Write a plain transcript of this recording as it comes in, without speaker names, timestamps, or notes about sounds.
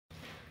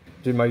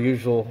Do my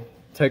usual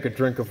take a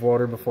drink of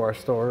water before I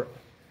start.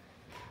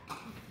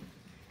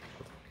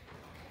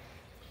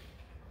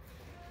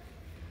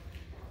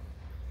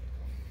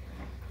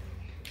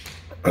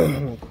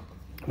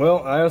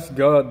 Well, I asked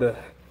God to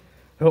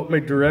help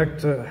me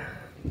to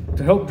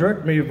help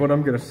direct me of what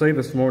I'm going to say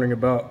this morning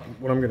about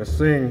what I'm going to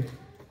sing.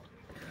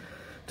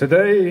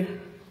 Today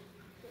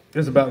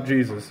is about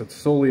Jesus. It's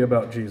solely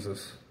about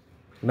Jesus.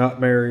 Not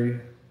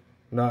Mary,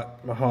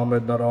 not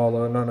Muhammad, not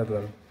Allah, none of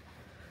them.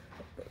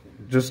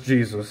 Just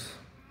Jesus.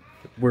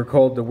 We're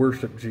called to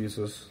worship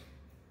Jesus.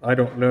 I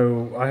don't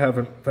know, I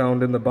haven't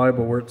found in the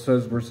Bible where it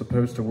says we're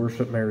supposed to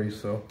worship Mary,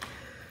 so.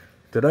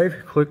 Did I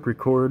click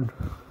record?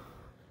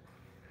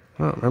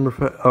 I don't remember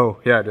if oh,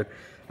 yeah, I did.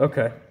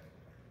 Okay.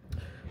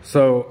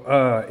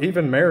 So,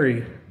 even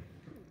Mary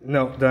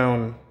knelt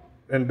down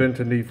and bent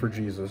a knee for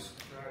Jesus.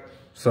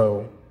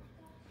 So,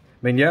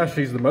 I mean, yeah,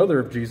 she's the mother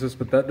of Jesus,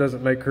 but that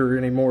doesn't make her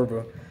any more of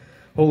a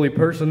holy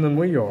person than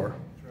we are.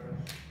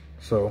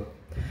 So,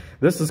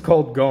 this is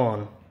called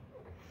Gone.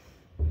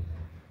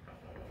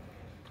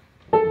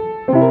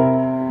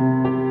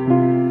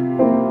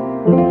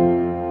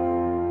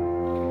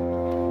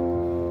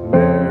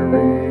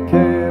 Mary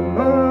came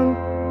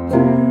unto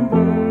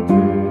the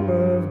tomb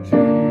of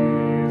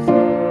Jesus.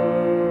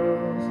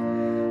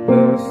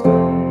 The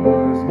stone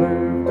was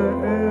moved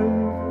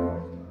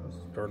and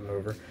starting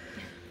over.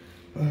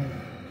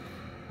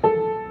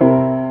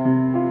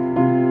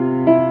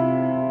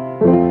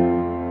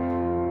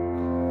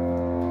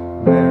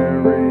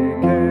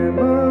 Mary came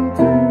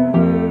unto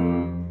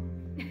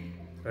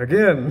the...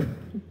 Again,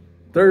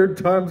 third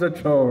time's a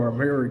charm.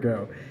 Here we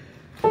go.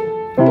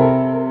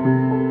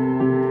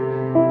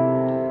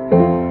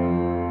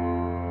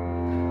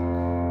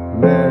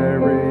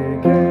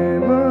 Mary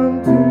came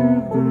unto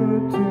the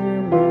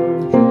tomb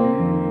of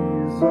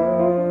Jesus.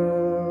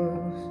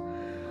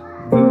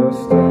 The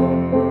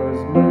stone was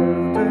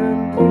moved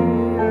and he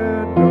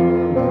had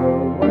gone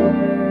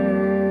away.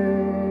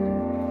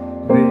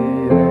 The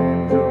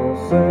angel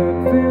said,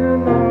 "Fear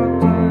not."